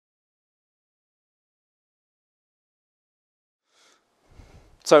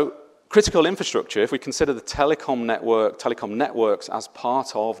So critical infrastructure, if we consider the telecom networks as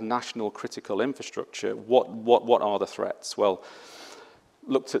part of national critical infrastructure, what are the threats? Well,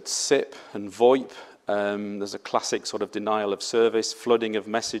 looked at SIP and VoIP. There's a classic sort of denial of service, flooding of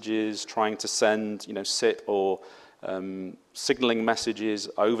messages, trying to send, SIP or signaling messages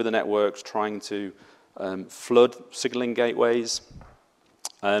over the networks, trying to flood signaling gateways.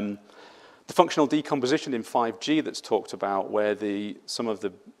 The functional decomposition in 5G that's talked about, where some of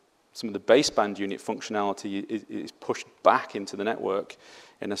the baseband unit functionality is pushed back into the network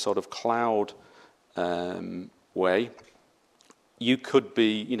in a sort of cloud way. Your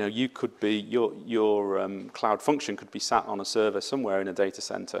cloud function could be sat on a server somewhere in a data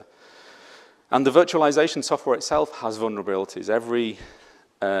center. And the virtualization software itself has vulnerabilities. Every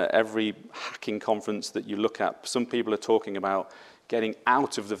hacking conference that you look at, some people are talking about getting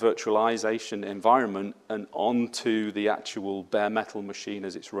out of the virtualization environment and onto the actual bare metal machine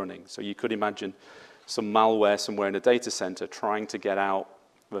as it's running. So you could imagine some malware somewhere in a data center trying to get out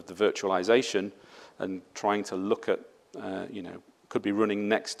of the virtualization and trying to look at, could be running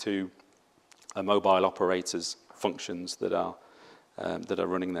next to a mobile operator's functions that are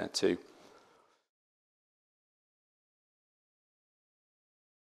running there too.